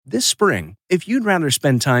This spring, if you'd rather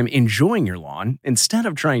spend time enjoying your lawn instead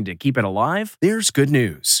of trying to keep it alive, there's good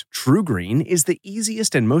news. True Green is the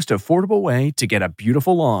easiest and most affordable way to get a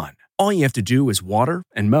beautiful lawn. All you have to do is water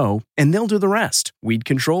and mow, and they'll do the rest. Weed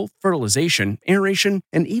control, fertilization, aeration,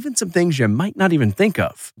 and even some things you might not even think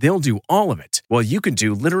of. They'll do all of it, while you can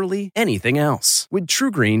do literally anything else. With True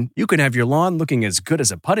Green, you can have your lawn looking as good as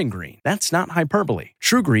a putting green. That's not hyperbole.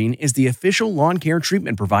 True Green is the official lawn care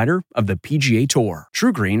treatment provider of the PGA Tour.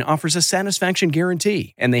 True Green offers a satisfaction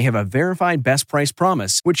guarantee, and they have a verified best price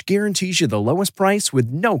promise, which guarantees you the lowest price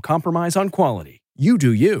with no compromise on quality. You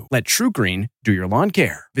do you. Let True Green do your lawn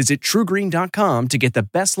care. Visit truegreen.com to get the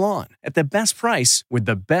best lawn at the best price with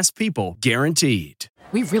the best people guaranteed.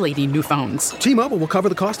 We really need new phones. T-Mobile will cover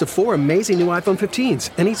the cost of 4 amazing new iPhone 15s,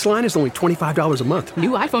 and each line is only $25 a month.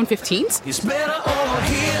 New iPhone 15s? It's better over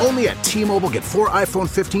here. Only at T-Mobile, get 4 iPhone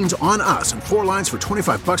 15s on us and 4 lines for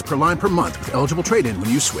 $25 per line per month with eligible trade-in when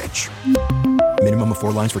you switch. Minimum of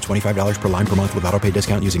 4 lines for $25 per line per month with autopay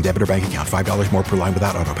discount using debit or bank account. $5 more per line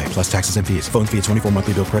without autopay, plus taxes and fees. Phone fee at 24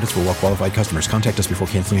 monthly bill credits for well-qualified customers. Contact us before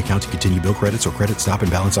canceling account to continue bill credits or credit stop and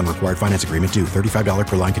balance on required finance agreement due. $35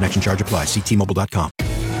 per line connection charge applies. See T-Mobile.com.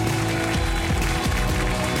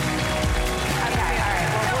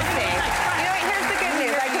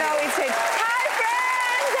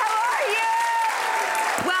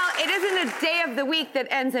 The week that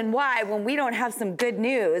ends in Y when we don't have some good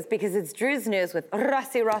news because it's Drew's News with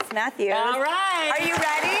Rossi Ross Matthews. All right. Are you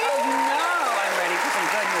ready? Oh, no, I'm ready for some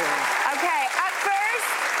good news. Okay, up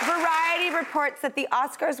first, Variety reports that the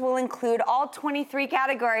Oscars will include all 23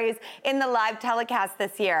 categories in the live telecast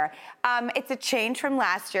this year. It's a change from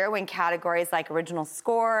last year when categories like original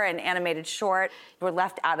score and animated short were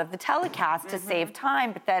left out of the telecast to save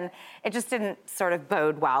time, but then it just didn't sort of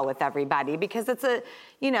bode well with everybody because it's a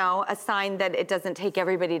sign that it doesn't take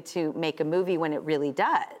everybody to make a movie when it really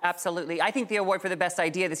does. Absolutely. I think the award for the best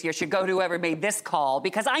idea this year should go to whoever made this call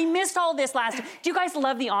because I missed all this last year. Do you guys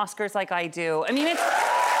love the Oscars like I do? I mean, it's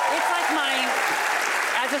like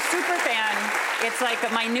as a super fan, it's like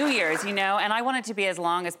my New Year's, and I want it to be as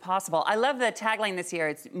long as possible. I love the tagline this year.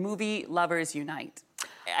 It's Movie Lovers Unite.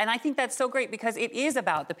 And I think that's so great because it is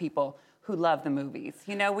about the people who love the movies.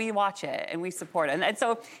 We watch it and we support it. And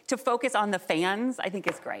so to focus on the fans, I think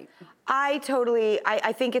is great. I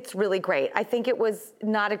think it's really great. I think it was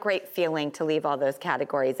not a great feeling to leave all those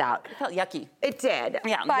categories out. It felt yucky. It did.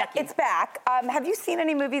 Yeah, but yucky. It's back. Have you seen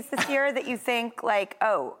any movies this year that you think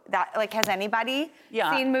has anybody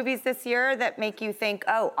seen movies this year that make you think,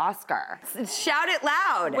 oh, Oscar? Shout it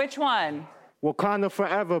loud. Which one? Wakanda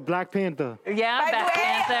Forever, Black Panther. Yeah, Black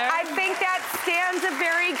Panther. I think that stands a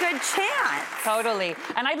very good chance. Totally.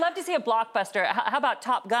 And I'd love to see a blockbuster. How about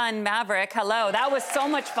Top Gun Maverick? Hello, that was so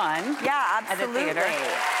much fun. Yeah, absolutely. At the theater.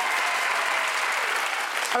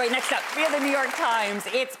 All right, next up, via the New York Times,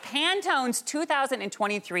 it's Pantone's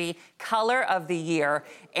 2023 Color of the Year,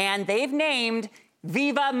 and they've named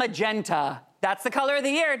Viva Magenta. That's the color of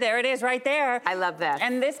the year. There it is right there. I love that.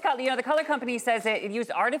 And this color, the color company says it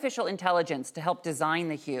used artificial intelligence to help design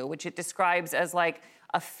the hue, which it describes as like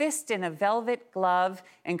a fist in a velvet glove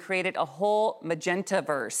and created a whole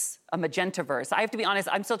magentaverse, a magentaverse. I have to be honest,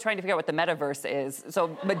 I'm still trying to figure out what the metaverse is. So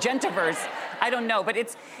magentaverse, I don't know, but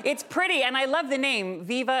it's pretty, and I love the name,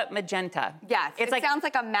 Viva Magenta. Yes, it sounds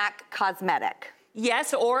like a MAC cosmetic.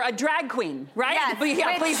 Yes, or a drag queen, right? Yes,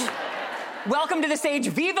 yeah, please. Welcome to the stage,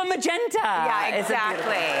 Viva Magenta. Yeah,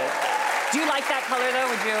 exactly. Do you like that color, though?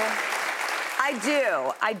 Would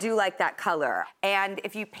you? I do like that color. And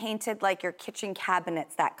if you painted like your kitchen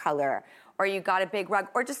cabinets that color, or you got a big rug,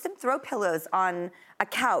 or just some throw pillows on a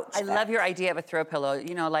couch. I love your idea of a throw pillow.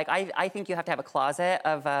 I think you have to have a closet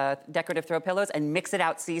of decorative throw pillows and mix it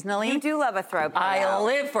out seasonally. You do love a throw pillow. I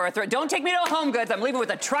live for a throw. Don't take me to Home Goods. I'm leaving with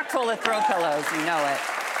a truck full of throw pillows. You know it.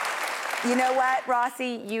 You know what,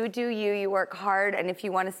 Rossi? You do you. You work hard, and if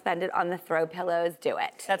you want to spend it on the throw pillows, do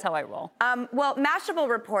it. That's how I roll. Well, Mashable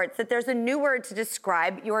reports that there's a new word to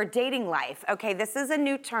describe your dating life. Okay, this is a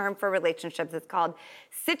new term for relationships. It's called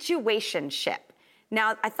situationship.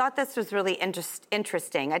 Now, I thought this was really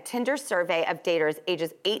interesting. A Tinder survey of daters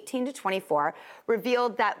ages 18 to 24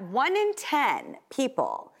 revealed that 1 in 10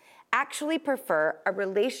 people actually prefer a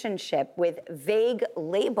relationship with vague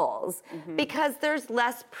labels because there's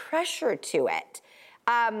less pressure to it.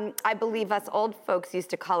 I believe us old folks used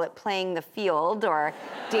to call it playing the field or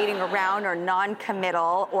dating around or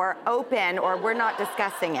non-committal or open or we're not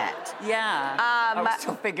discussing it. Yeah, I'm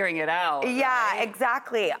still figuring it out. Yeah, right?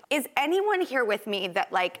 Exactly. Is anyone here with me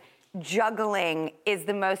that juggling is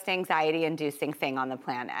the most anxiety-inducing thing on the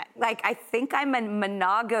planet? I think I'm a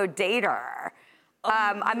monogo dater.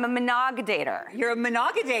 I'm a monogadator. You're a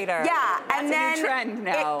monogadator. Yeah, That's and a then new trend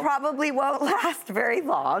now. it probably won't last very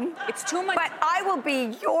long. It's too much. But I will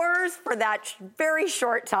be yours for that very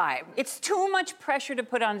short time. It's too much pressure to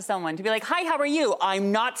put on someone to be like, hi, how are you?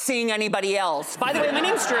 I'm not seeing anybody else. By the way, my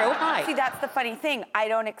name's Drew. Hi. See, that's the funny thing. I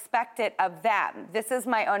don't expect it of them. This is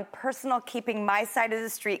my own personal keeping my side of the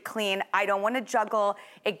street clean. I don't want to juggle.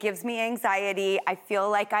 It gives me anxiety. I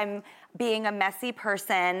feel like I'm being a messy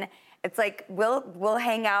person. It's like, we'll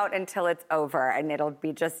hang out until it's over, and it'll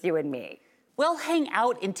be just you and me. We'll hang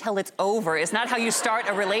out until it's over is not how you start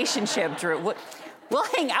a relationship, Drew. We'll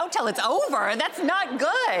hang out till it's over. That's not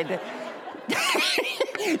good.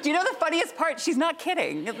 Do you know the funniest part? She's not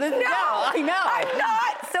kidding. No, I know. I'm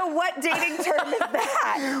not. So what dating term is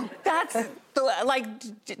that? That's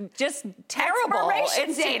just terrible.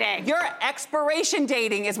 Expiration dating. Your expiration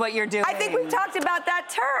dating is what you're doing. I think we've talked about that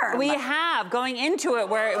term. We have, going into it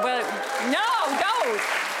where no, don't.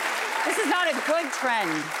 This is not a good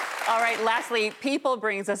trend. All right, lastly, People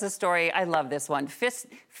brings us a story. I love this one.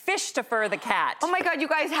 Fish-to-Fur the cat. Oh my God, you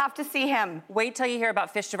guys have to see him. Wait till you hear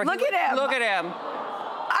about Fish-to-Fur. Look at him. Look at him.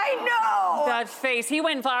 I know. That face. He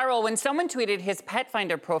went viral when someone tweeted his pet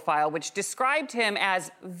finder profile, which described him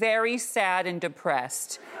as very sad and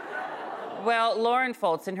depressed. Well, Lauren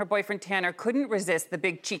Foltz and her boyfriend Tanner couldn't resist the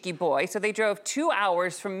big cheeky boy, so they drove 2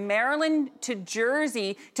 hours from Maryland to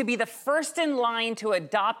Jersey to be the first in line to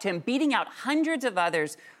adopt him, beating out hundreds of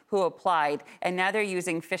others who applied. And now they're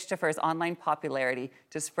using Fish-to-Fur's online popularity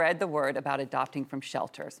to spread the word about adopting from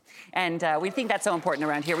shelters. And we think that's so important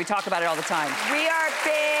around here. We talk about it all the time. We are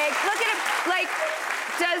big. Look at him. Like,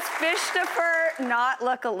 does Fish-to-Fur not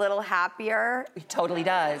look a little happier? It totally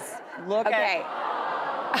does. Look okay.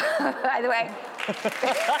 By the way.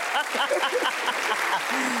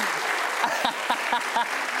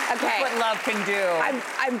 Okay. What love can do.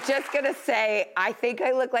 I'm just gonna say, I think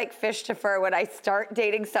I look like Fish-to-Fur when I start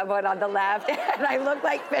dating someone on the left, and I look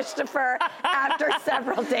like Fish-to-Fur after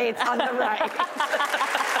several dates on the right.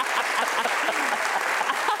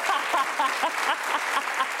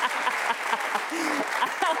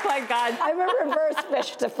 Oh my God. I'm a reverse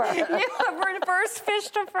Fish-to-Fur. You're a reverse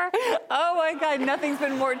Fish-to-Fur. Oh my God, nothing's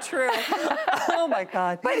been more true. Oh my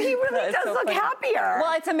God. But he really does look happier.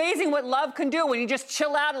 Well, it's amazing what love can do when you just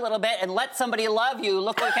chill out a little bit and let somebody love you.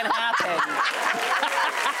 Look what can happen.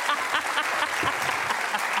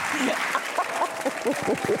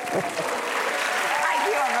 I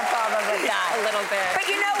do have a problem with that. A little bit. But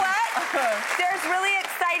you know what? There's really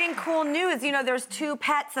exciting, cool news. You know, there's 2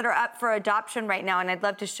 pets that are up for adoption right now, and I'd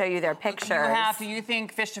love to show you their pictures. You have to. You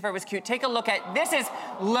think Fish-to-Fur was cute. Take a look at, this is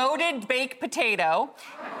loaded baked potato.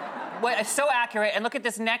 What, so accurate. And look at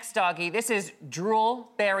this next doggy. This is Drool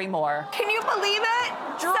Barrymore. Can you believe it?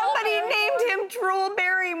 Somebody named him Drool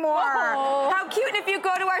Barrymore. Oh. How cute. And if you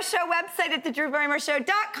go to our show website at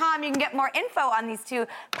thedrewbarrymoreshow.com, you can get more info on these 2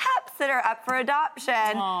 pups that are up for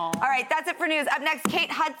adoption. Oh. All right, that's it for news. Up next, Kate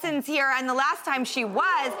Hudson's here. And the last time she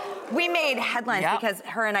was, we made headlines because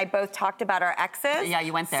her and I both talked about our exes. Yeah,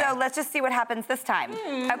 you went there. So let's just see what happens this time.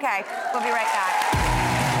 Okay, we'll be right back.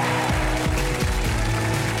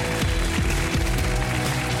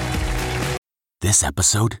 This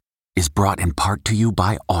episode is brought in part to you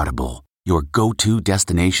by Audible, your go-to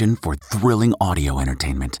destination for thrilling audio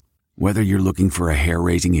entertainment. Whether you're looking for a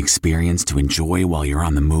hair-raising experience to enjoy while you're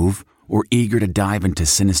on the move or eager to dive into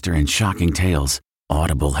sinister and shocking tales,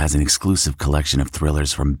 Audible has an exclusive collection of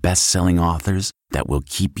thrillers from best-selling authors that will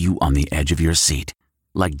keep you on the edge of your seat.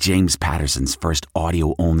 Like James Patterson's first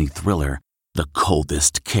audio-only thriller, The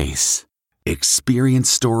Coldest Case. Experience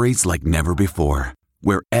stories like never before,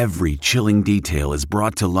 where every chilling detail is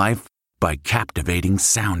brought to life by captivating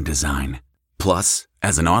sound design. Plus,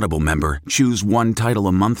 as an Audible member, choose one title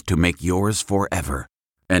a month to make yours forever.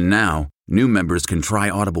 And now, new members can try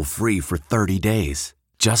Audible free for 30 days.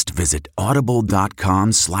 Just visit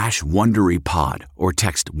audible.com/WonderyPod or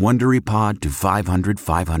text WonderyPod to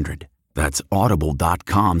 500-500. That's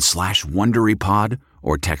audible.com/WonderyPod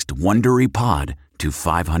or text WonderyPod to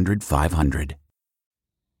 500-500.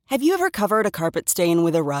 Have you ever covered a carpet stain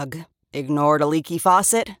with a rug? Ignored a leaky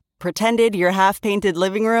faucet? Pretended your half-painted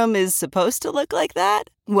living room is supposed to look like that?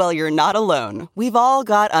 Well, you're not alone. We've all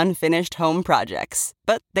got unfinished home projects.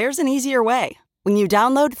 But there's an easier way. When you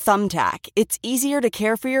download Thumbtack, it's easier to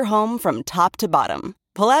care for your home from top to bottom.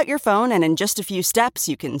 Pull out your phone and in just a few steps,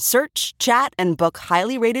 you can search, chat, and book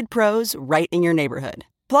highly rated pros right in your neighborhood.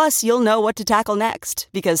 Plus, you'll know what to tackle next,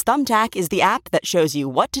 because Thumbtack is the app that shows you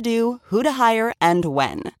what to do, who to hire, and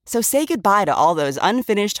when. So say goodbye to all those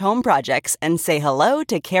unfinished home projects and say hello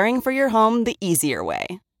to caring for your home the easier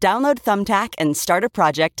way. Download Thumbtack and start a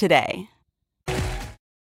project today.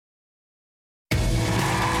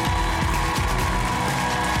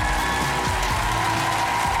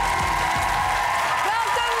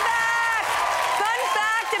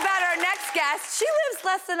 She lives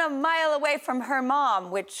less than a mile away from her mom,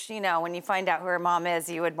 which, you know, when you find out who her mom is,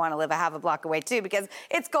 you would want to live a half a block away too, because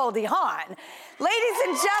it's Goldie Hawn. Ladies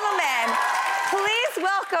and gentlemen, please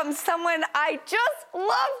welcome someone I just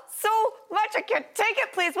love so much. I can't take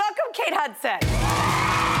it. Please welcome Kate Hudson.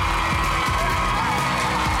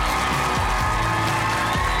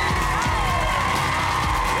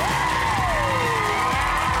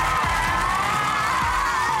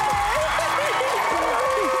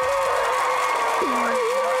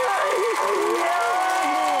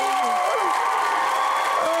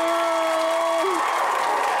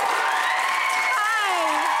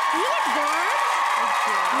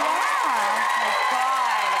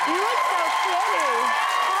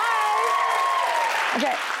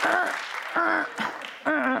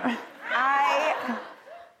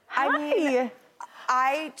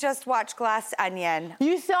 I just watched Glass Onion.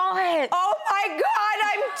 You saw it. Oh my God,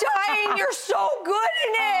 I'm dying. You're so good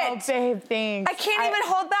in it. Oh, babe, thanks. I can't even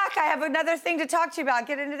hold back. I have another thing to talk to you about.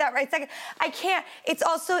 Get into that right second. I can't. It's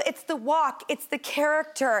the walk. It's the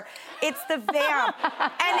character. It's the vamp.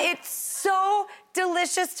 And it's so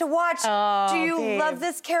delicious to watch. Oh, do you babe. love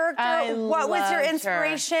this character? What was your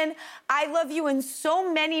inspiration? Her. I love you in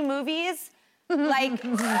so many movies. Like, so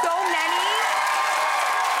many.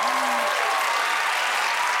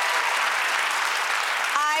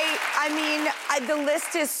 I mean, the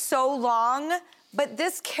list is so long, but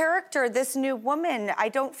this character, this new woman, I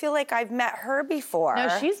don't feel like I've met her before. No,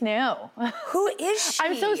 she's new. Who is she?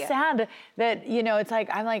 I'm so sad that, you know, it's like,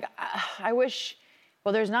 I wish,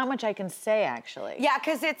 well, there's not much I can say, actually. Yeah,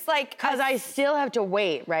 because it's like... Because I still have to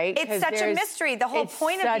wait, right? It's such a mystery. The whole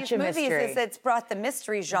point of these movies is it's brought the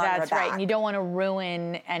mystery genre back. That's right, and you don't want to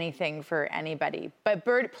ruin anything for anybody. But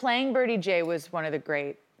playing Birdie J was one of the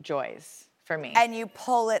great joys for me. And you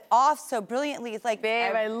pull it off so brilliantly. It's like,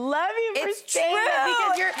 babe, I love you for saying that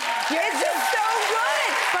because you're it's just so good.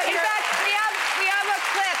 But in fact, we have a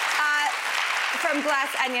clip from Glass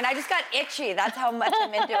Onion. I just got itchy. That's how much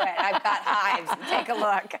I'm into it. I've got hives. Take a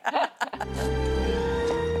look.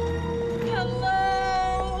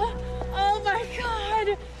 Hello. Oh my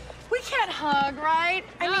God. We can't hug, right?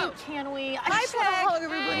 No. I mean, can we? I just want to hug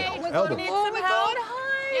everybody. Oh my God. Oh my God. Hi.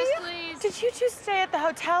 Yes, please. Did you just stay at the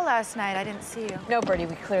hotel last night? I didn't see you. No, Birdie,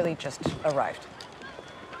 we clearly just arrived.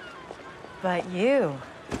 But you,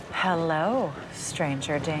 hello,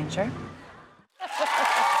 stranger danger. Oh,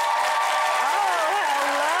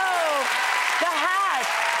 hello. The hat.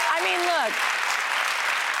 I mean, look,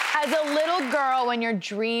 as a little girl, when your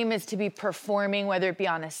dream is to be performing, whether it be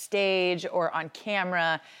on a stage or on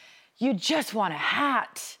camera, you just want a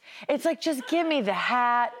hat. It's like, just give me the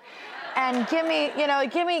hat. And give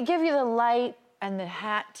you the light and the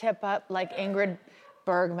hat tip up like Ingrid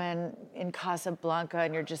Bergman in Casablanca,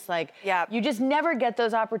 and you're just like, you just never get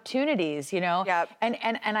those opportunities, you know? Yep. And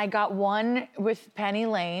I got one with Penny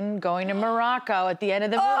Lane going to Morocco at the end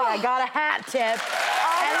of the movie. I got a hat tip.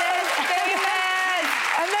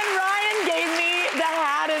 And then Ryan gave me the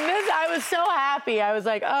hat, and I was so happy. I was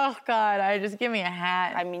like, oh God, just give me a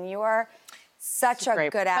hat. I mean, you are such a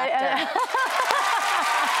good actor.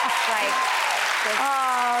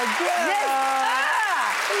 Oh, good.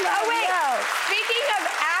 Oh, wait. Speaking of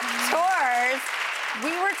actors,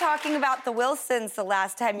 we were talking about the Wilsons the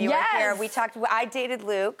last time you were here. I dated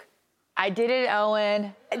Luke. I dated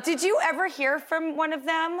Owen. Did you ever hear from one of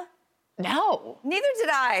them? No. Neither did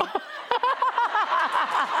I.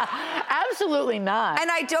 Absolutely not.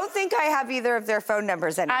 And I don't think I have either of their phone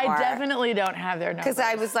numbers anymore. I definitely don't have their numbers. Because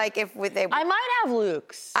I was like, I might have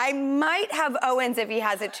Luke's. I might have Owen's if he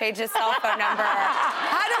hasn't changed his cell phone number.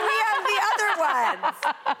 How do we have the other ones?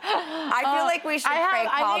 I feel like we should prank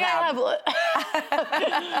call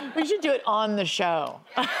them. We should do it on the show.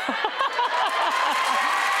 Somebody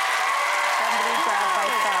grab my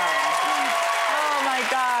phone. Oh my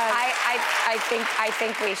God. I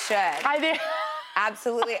think we should. I think.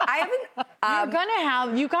 Absolutely. I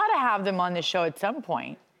haven't. You gotta have them on the show at some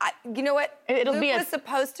point. You know what? Luke was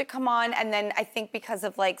supposed to come on, and then I think because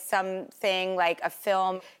of like something, like a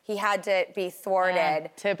film, he had to be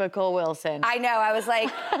thwarted. Typical Wilson. I know. I was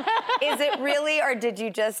like, is it really, or did you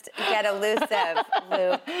just get elusive,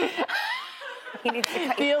 Luke?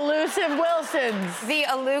 The elusive Wilsons. The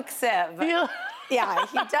elusive. Yeah,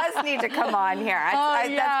 he does need to come on here.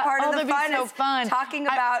 That's part of the fun. So fun. Talking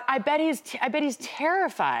about. I bet he's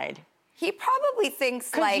terrified. He probably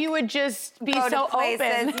thinks like you would just be go so to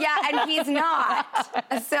places. open. Yeah, and he's not.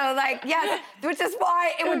 So like, yes, which is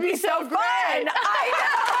why it would be so fun. I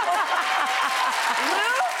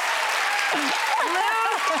know.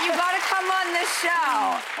 Luke, you gotta come on this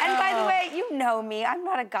show. And by the way, you know me. I'm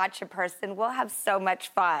not a gotcha person. We'll have so much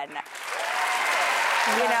fun.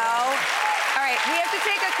 You know? All right, we have to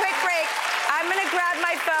take a quick break. I'm gonna grab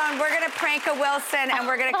my phone. We're gonna prank a Wilson, and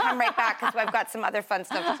we're gonna come right back because I've got some other fun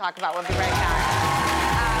stuff to talk about. We'll be right back.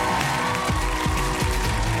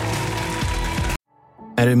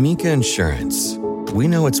 At Amica Insurance, we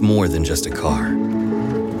know it's more than just a car.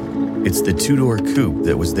 It's the two-door coupe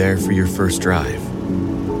that was there for your first drive,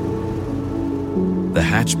 the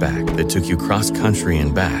hatchback that took you cross-country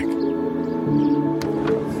and back,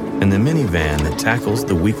 and the minivan that tackles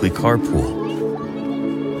the weekly carpool.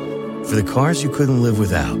 For the cars you couldn't live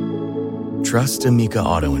without, trust Amica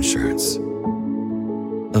Auto Insurance.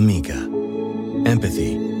 Amica.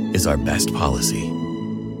 Empathy is our best policy.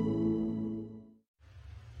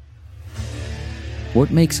 What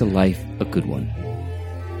makes a life a good one?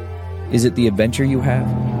 Is it the adventure you have?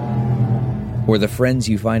 Or the friends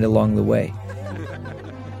you find along the way?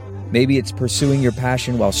 Maybe it's pursuing your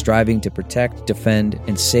passion while striving to protect, defend,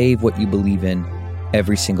 and save what you believe in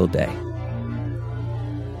every single day.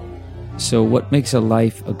 So what makes a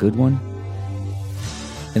life a good one?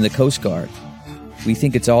 In the Coast Guard, we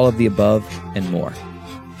think it's all of the above and more.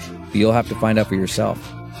 But you'll have to find out for yourself.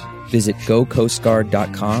 Visit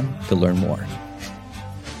gocoastguard.com to learn more.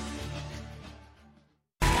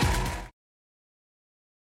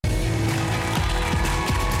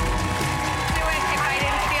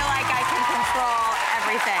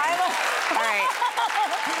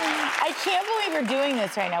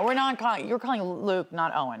 Right now, we're not calling. You're calling Luke,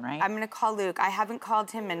 not Owen, right? I'm gonna call Luke. I haven't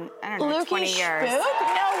called him in 20 years. Spook?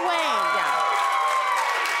 No way. Yeah.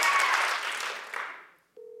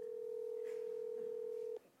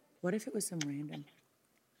 What if it was some random?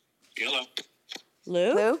 Hello.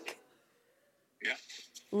 Luke? Yeah.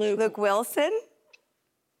 Luke Wilson?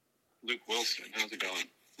 Luke Wilson. How's it going?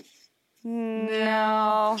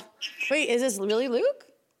 No. Wait, is this really Luke?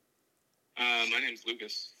 My name's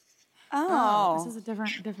Lucas. Oh. This is a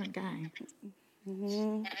different guy.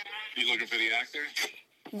 Mm-hmm. You looking for the actor?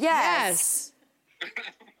 Yes.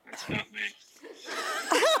 That's not me.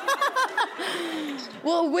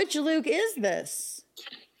 Well, which Luke is this?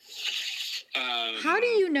 How do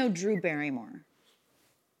you know Drew Barrymore?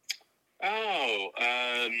 Oh,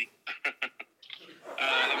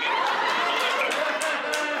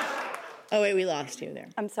 Oh, wait, we lost you there.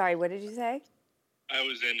 I'm sorry, what did you say? I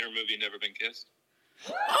was in her movie Never Been Kissed.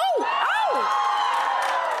 Oh!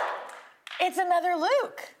 It's another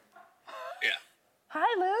Luke. Yeah.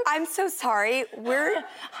 Hi, Luke. I'm so sorry. We're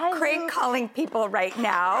crank calling people right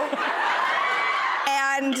now.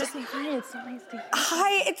 And hi, it's so nice to hear.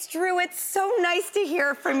 Hi, it's Drew. It's so nice to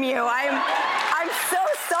hear from you. I'm so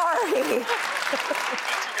sorry.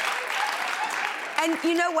 And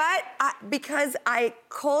you know what? Because I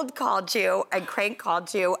cold called you and crank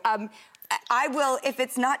called you, I will, if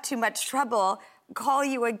it's not too much trouble, call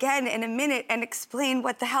you again in a minute and explain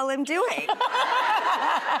what the hell I'm doing.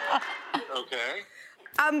 Okay.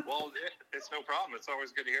 Well, it's no problem. It's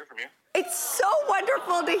always good to hear from you. It's so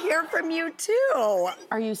wonderful to hear from you, too.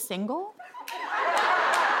 Are you single?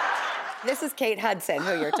 This is Kate Hudson,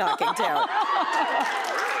 who you're talking to. Really?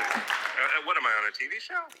 What am I, on a TV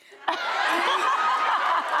show?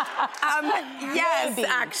 Yes, Maybe.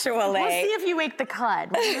 actually. We'll see if you wake the cud.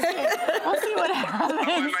 We'll see what happens.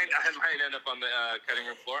 I might end up on the cutting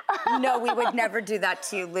room floor. No, we would never do that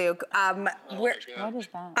to you, Luke. What is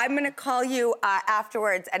that? I'm going to call you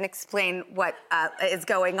afterwards and explain what is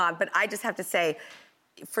going on. But I just have to say,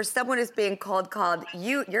 for someone who's being cold called,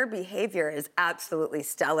 your behavior is absolutely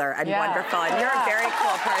stellar and wonderful, and you're a very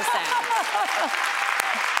cool person.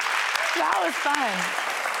 That was fun.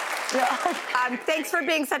 Thanks for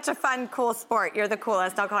being such a fun, cool sport. You're the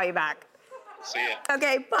coolest. I'll call you back. See ya.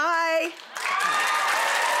 Okay, bye.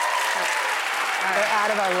 They're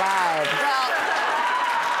out of our lives.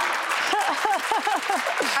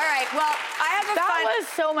 All right, well, I have a That was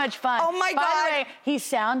so much fun. Oh, my By God. the way, he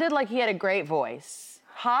sounded like he had a great voice.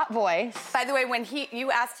 Hot voice. By the way, when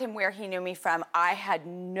you asked him where he knew me from, I had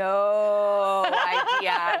no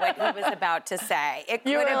idea what he was about to say.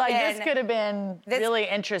 You were like, this could have been really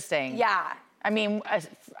interesting. Yeah. I mean,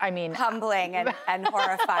 humbling and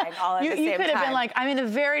horrifying all at the same time. You could have been like, I'm in a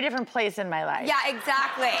very different place in my life. Yeah,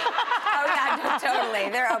 exactly. Oh, yeah,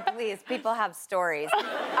 totally. Please, people have stories.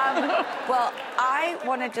 Well, I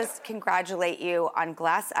want to just congratulate you on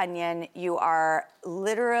Glass Onion. You are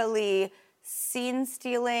literally scene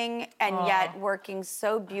stealing and yet working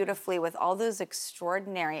so beautifully with all those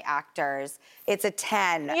extraordinary actors. It's a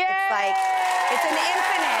 10. Yay! It's an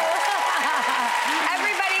infinite.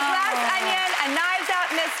 Everybody, Glass Onion, A Knives Out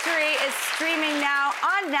Mystery is streaming now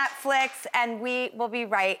on Netflix, and we will be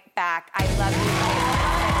right back. I love you.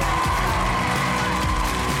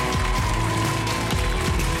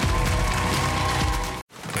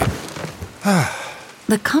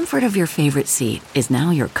 The comfort of your favorite seat is now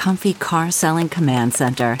your comfy car selling command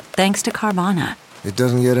center, thanks to Carvana. It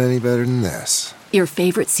doesn't get any better than this. Your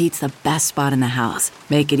favorite seat's the best spot in the house.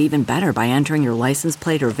 Make it even better by entering your license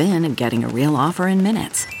plate or VIN and getting a real offer in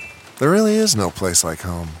minutes. There really is no place like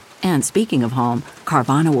home. And speaking of home,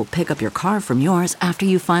 Carvana will pick up your car from yours after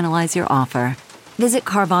you finalize your offer. Visit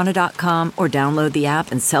Carvana.com or download the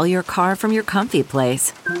app and sell your car from your comfy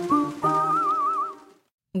place.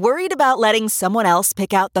 Worried about letting someone else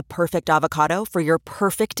pick out the perfect avocado for your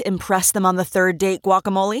perfect impress them on the third date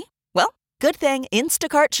guacamole? Well, good thing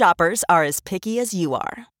Instacart shoppers are as picky as you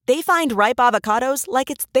are. They find ripe avocados like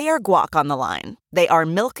it's their guac on the line. They are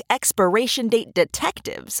milk expiration date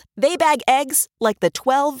detectives. They bag eggs like the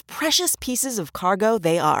 12 precious pieces of cargo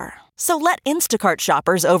they are. So let Instacart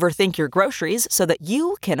shoppers overthink your groceries so that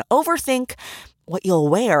you can overthink what you'll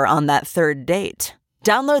wear on that third date.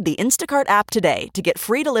 Download the Instacart app today to get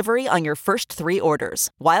free delivery on your first 3 orders,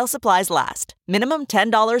 while supplies last. Minimum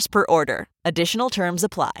 $10 per order. Additional terms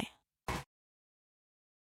apply.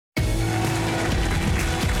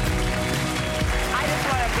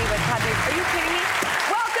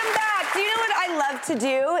 To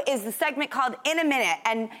do is the segment called In a Minute,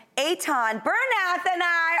 and Eitan Bernath and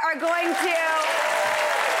I are going to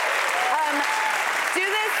do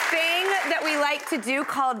this thing that we like to do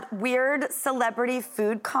called weird celebrity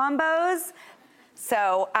food combos.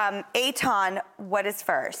 So, Eitan, what is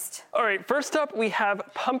first? All right, first up we have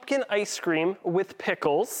pumpkin ice cream with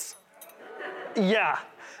pickles. Yeah.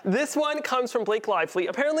 This one comes from Blake Lively.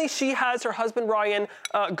 Apparently, she has her husband, Ryan,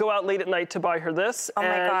 go out late at night to buy her this. Oh,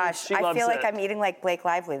 my gosh. She loves I feel like it. I'm eating like Blake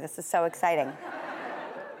Lively. This is so exciting.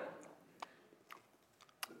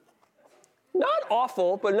 Not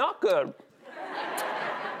awful, but not good.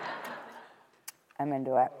 I'm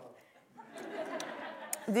into it.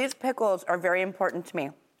 These pickles are very important to me.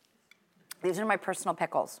 These are my personal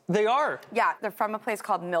pickles. They are? Yeah, they're from a place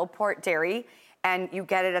called Millport Dairy. And you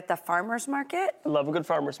get it at the farmer's market. I love a good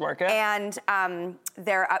farmer's market. And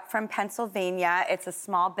they're up from Pennsylvania. It's a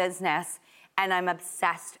small business, and I'm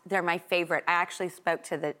obsessed. They're my favorite. I actually spoke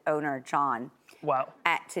to the owner, John. Wow.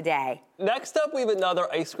 Today. Next up, we have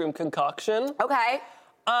another ice cream concoction. Okay.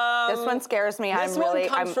 This one scares me. This one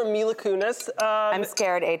comes from Mila Kunis. I'm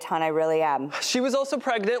scared, Eitan. I really am. She was also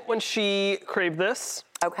pregnant when she craved this.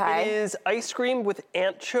 Okay. It is ice cream with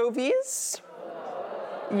anchovies.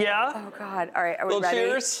 Yeah. Oh, God. All right, are we Little ready?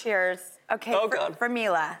 cheers? Cheers. Okay, Oh, God. For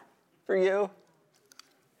Mila. For you.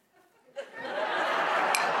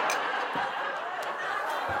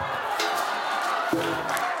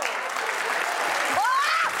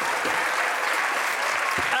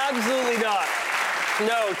 Absolutely not.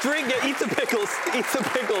 No, drink it, eat the pickles, eat the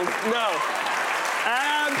pickles. No,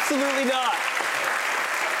 absolutely not.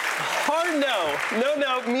 Hard no.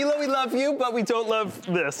 No, Mila, we love you, but we don't love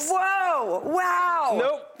this. Whoa, wow.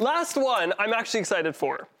 Nope, last one I'm actually excited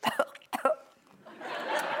for.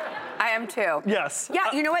 I am too. Yes.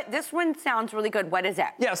 Yeah, you know what? This one sounds really good. What is it?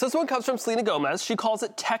 Yeah, so this one comes from Selena Gomez. She calls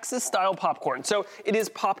it Texas-style popcorn. So it is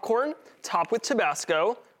popcorn topped with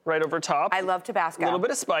Tabasco right over top. I love Tabasco. A little bit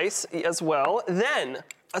of spice as well. Then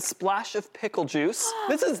a splash of pickle juice.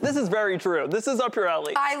 This is very true. This is up your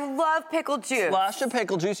alley. I love pickle juice. Splash of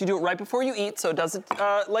pickle juice. You do it right before you eat, so it doesn't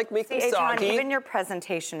make them soggy. Even your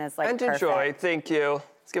presentation is and perfect. enjoy. Thank you.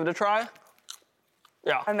 Let's give it a try.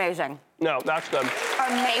 Yeah. Amazing. No, that's good.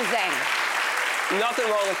 Amazing. Nothing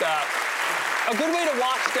wrong with that. A good way to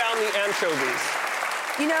wash down the anchovies.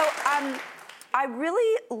 You know, I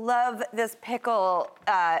really love this pickle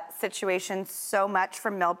situation so much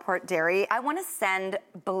from Millport Dairy. I want to send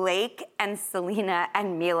Blake and Selena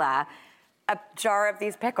and Mila a jar of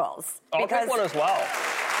these pickles. I'll pick one as well.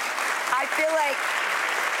 I feel like,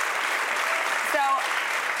 so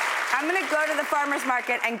I'm going to go to the farmer's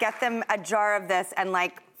market and get them a jar of this and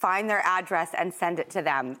find their address and send it to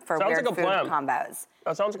them for weird food combos.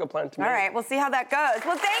 That sounds like a plan to me. All right, we'll see how that goes.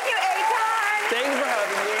 Well, thank you, Eitan. Thank you for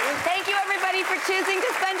having me. Thank you, everybody, for choosing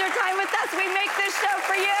to spend your time with us. We make this show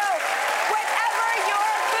for you. Whatever your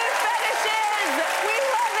food fetish is, we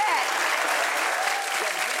love it.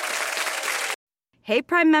 Hey,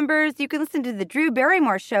 Prime members, you can listen to the Drew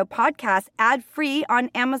Barrymore Show podcast ad-free on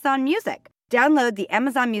Amazon Music. Download the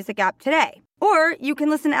Amazon Music app today. Or you can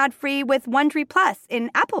listen ad-free with Wondery Plus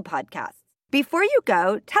in Apple Podcasts. Before you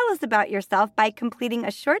go, tell us about yourself by completing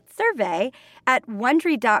a short survey at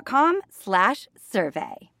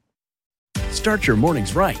Wondery.com/survey. Start your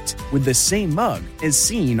mornings right with the same mug as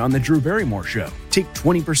seen on The Drew Barrymore Show. Take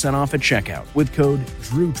 20% off at checkout with code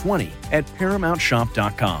DREW20 at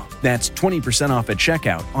ParamountShop.com. That's 20% off at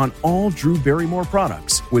checkout on all Drew Barrymore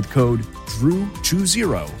products with code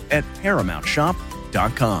DREW20 at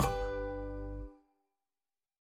ParamountShop.com.